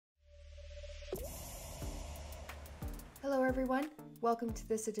Hello everyone, welcome to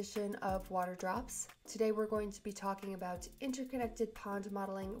this edition of Water Drops. Today we're going to be talking about interconnected pond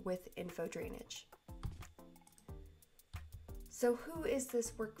modeling with InfoDrainage. So who is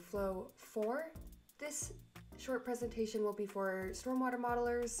this workflow for? This short presentation will be for stormwater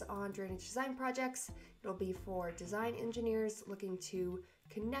modelers on drainage design projects. It'll be for design engineers looking to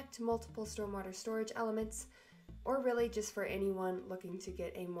connect multiple stormwater storage elements, or really just for anyone looking to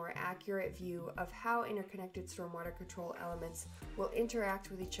get a more accurate view of how interconnected stormwater control elements will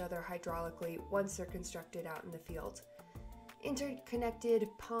interact with each other hydraulically once they're constructed out in the field. Interconnected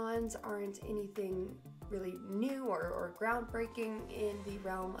ponds aren't anything really new or groundbreaking in the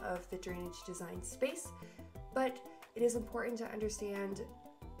realm of the drainage design space, but it is important to understand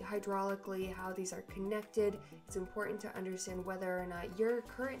hydraulically how these are connected. It's important to understand whether or not your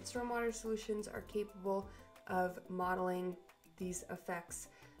current stormwater solutions are capable of modeling these effects.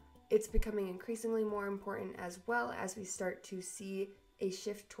 It's becoming increasingly more important as well as we start to see a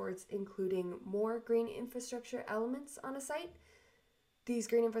shift towards including more green infrastructure elements on a site. These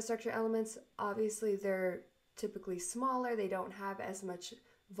green infrastructure elements, obviously they're typically smaller, they don't have as much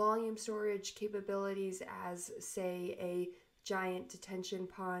volume storage capabilities as, say, a giant detention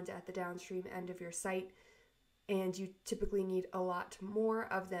pond at the downstream end of your site, and you typically need a lot more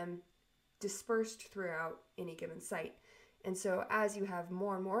of them dispersed throughout any given site. And so as you have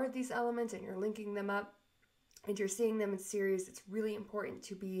more and more of these elements and you're linking them up and you're seeing them in series, it's really important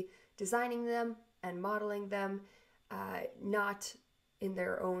to be designing them and modeling them, not in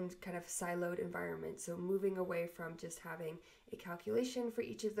their own kind of siloed environment. So moving away from just having a calculation for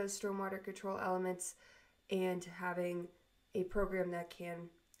each of those stormwater control elements and having a program that can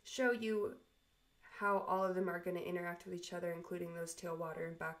show you how all of them are going to interact with each other, including those tailwater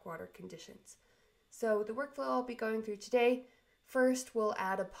and backwater conditions. So the workflow I'll be going through today, first we'll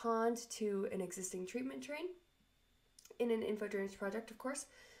add a pond to an existing treatment drain in an InfoDrainage project, of course.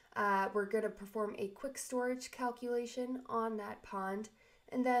 We're going to perform a quick storage calculation on that pond,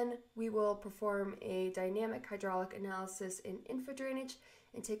 and then we will perform a dynamic hydraulic analysis in InfoDrainage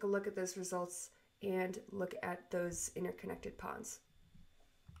and take a look at those results and look at those interconnected ponds.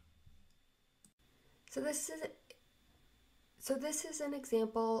 So this is an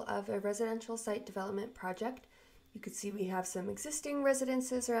example of a residential site development project. You can see we have some existing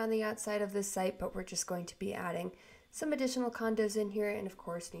residences around the outside of this site, but we're just going to be adding some additional condos in here, and of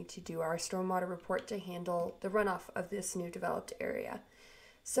course need to do our stormwater report to handle the runoff of this new developed area.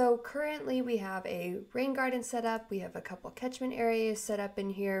 So currently we have a rain garden set up, we have a couple catchment areas set up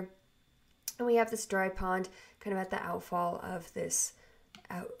in here, and we have this dry pond kind of at the outfall of this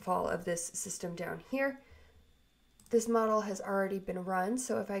system down here. This model has already been run,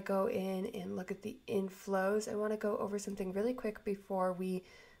 so if I go in and look at the inflows, I want to go over something really quick before we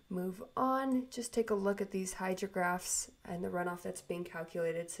move on. Just take a look at these hydrographs and the runoff that's being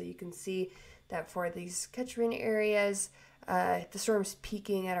calculated, so you can see that for these catchment areas, the storm's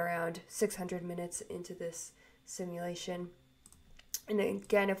peaking at around 600 minutes into this simulation. And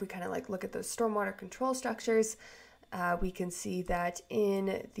again, if we kind of like look at those stormwater control structures, we can see that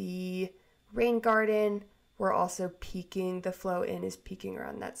in the rain garden, we're also peaking, the flow in is peaking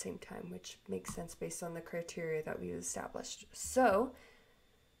around that same time, which makes sense based on the criteria that we've established. So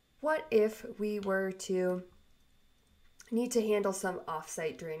what if we were to need to handle some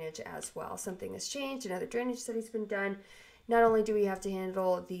offsite drainage as well? Something has changed, another drainage study's been done. Not only do we have to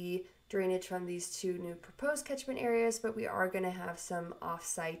handle the drainage from these two new proposed catchment areas, but we are going to have some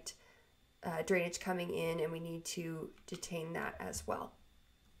offsite drainage coming in, and we need to detain that as well.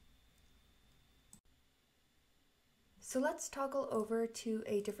 So let's toggle over to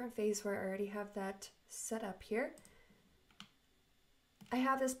a different phase where I already have that set up here. I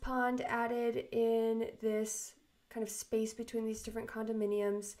have this pond added in this kind of space between these different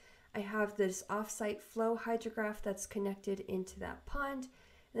condominiums. I have this offsite flow hydrograph that's connected into that pond.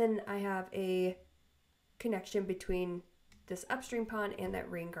 And then I have a connection between this upstream pond and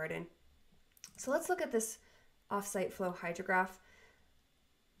that rain garden. So let's look at this offsite flow hydrograph.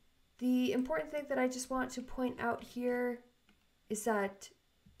 The important thing that I just want to point out here is that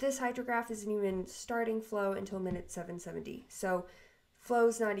this hydrograph isn't even starting flow until minute 770. So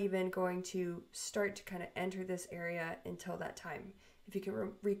flow's not even going to start to kind of enter this area until that time. If you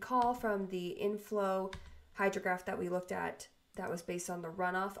can recall from the inflow hydrograph that we looked at, that was based on the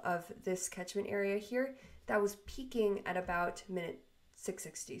runoff of this catchment area here, that was peaking at about minute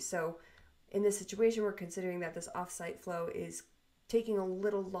 660. So in this situation, we're considering that this offsite flow is taking a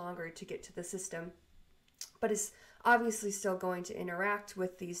little longer to get to the system, but is obviously still going to interact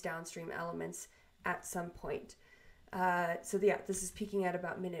with these downstream elements at some point. So yeah, this is peaking at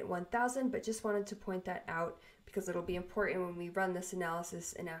about minute 1000, but just wanted to point that out because it'll be important when we run this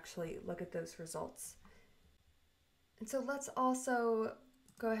analysis and actually look at those results. And so let's also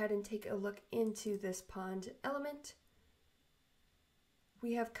go ahead and take a look into this pond element.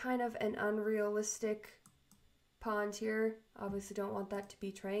 We have kind of an unrealistic pond here. Obviously don't want that to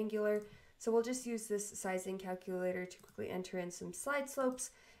be triangular. So we'll just use this sizing calculator to quickly enter in some slide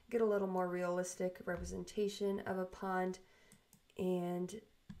slopes, get a little more realistic representation of a pond. And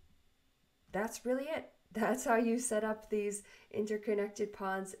that's really it. That's how you set up these interconnected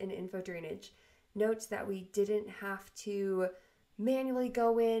ponds in InfoDrainage. Note that we didn't have to manually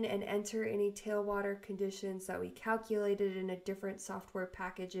go in and enter any tailwater conditions that we calculated in a different software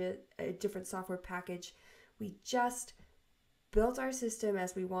package. We just built our system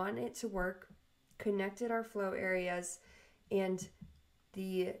as we want it to work, connected our flow areas, and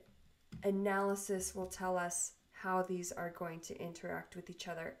the analysis will tell us how these are going to interact with each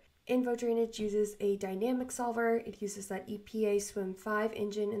other. InfoDrainage uses a dynamic solver. It uses that EPA Swim 5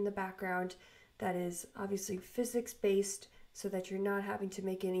 engine in the background that is obviously physics-based, so that you're not having to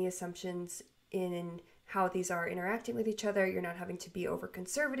make any assumptions in how these are interacting with each other. You're not having to be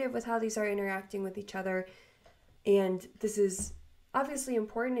over-conservative with how these are interacting with each other. And this is obviously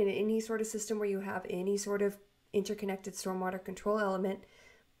important in any sort of system where you have any sort of interconnected stormwater control element.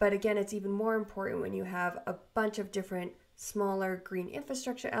 But again, it's even more important when you have a bunch of different smaller green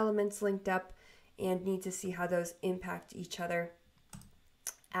infrastructure elements linked up and need to see how those impact each other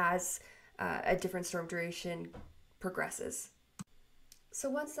as a different storm duration progresses. So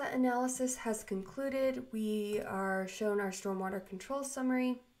once that analysis has concluded, we are shown our stormwater control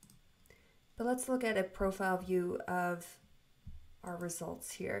summary. But let's look at a profile view of our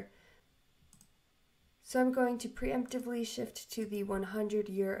results here. So I'm going to preemptively shift to the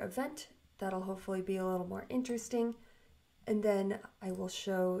 100-year event. That'll hopefully be a little more interesting. And then I will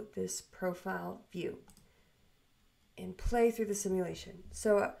show this profile view and play through the simulation.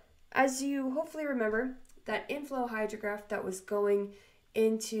 So as you hopefully remember, that inflow hydrograph that was going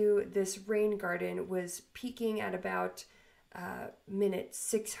into this rain garden was peaking at about minute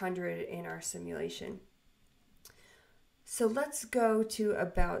 600 in our simulation. So let's go to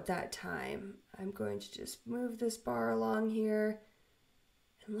about that time. I'm going to just move this bar along here,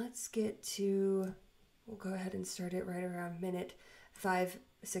 and let's get to, we'll go ahead and start it right around minute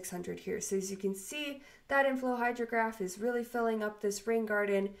 600 here. So as you can see, that inflow hydrograph is really filling up this rain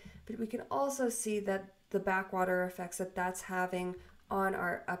garden, but we can also see that the backwater effects that that's having on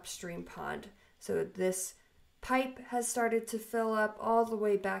our upstream pond. So this pipe has started to fill up all the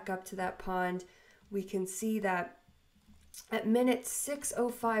way back up to that pond. We can see that at minute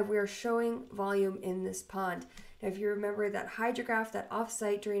 6:05, we are showing volume in this pond. Now, if you remember that hydrograph, that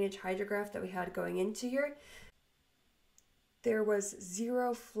offsite drainage hydrograph that we had going into here, there was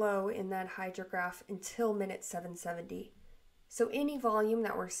zero flow in that hydrograph until minute 770. So any volume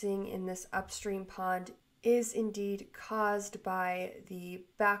that we're seeing in this upstream pond is indeed caused by the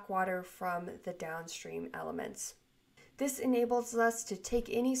backwater from the downstream elements. This enables us to take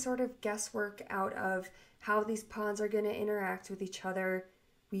any sort of guesswork out of how these ponds are going to interact with each other.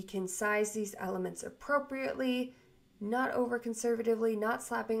 We can size these elements appropriately, not over conservatively, not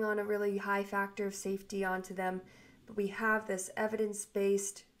slapping on a really high factor of safety onto them, but we have this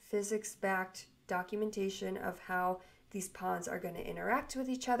evidence-based, physics-backed documentation of how these ponds are going to interact with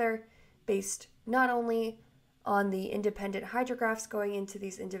each other based not only on the independent hydrographs going into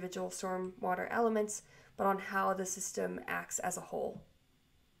these individual stormwater elements, but on how the system acts as a whole.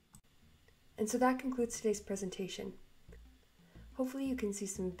 And so that concludes today's presentation. Hopefully you can see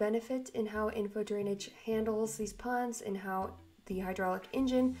some benefit in how InfoDrainage handles these ponds and how the hydraulic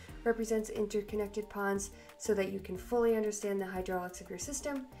engine represents interconnected ponds so that you can fully understand the hydraulics of your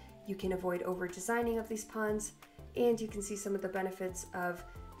system, you can avoid over-designing of these ponds, and you can see some of the benefits of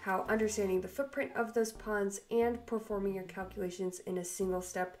how understanding the footprint of those ponds and performing your calculations in a single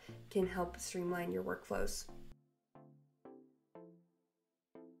step can help streamline your workflows.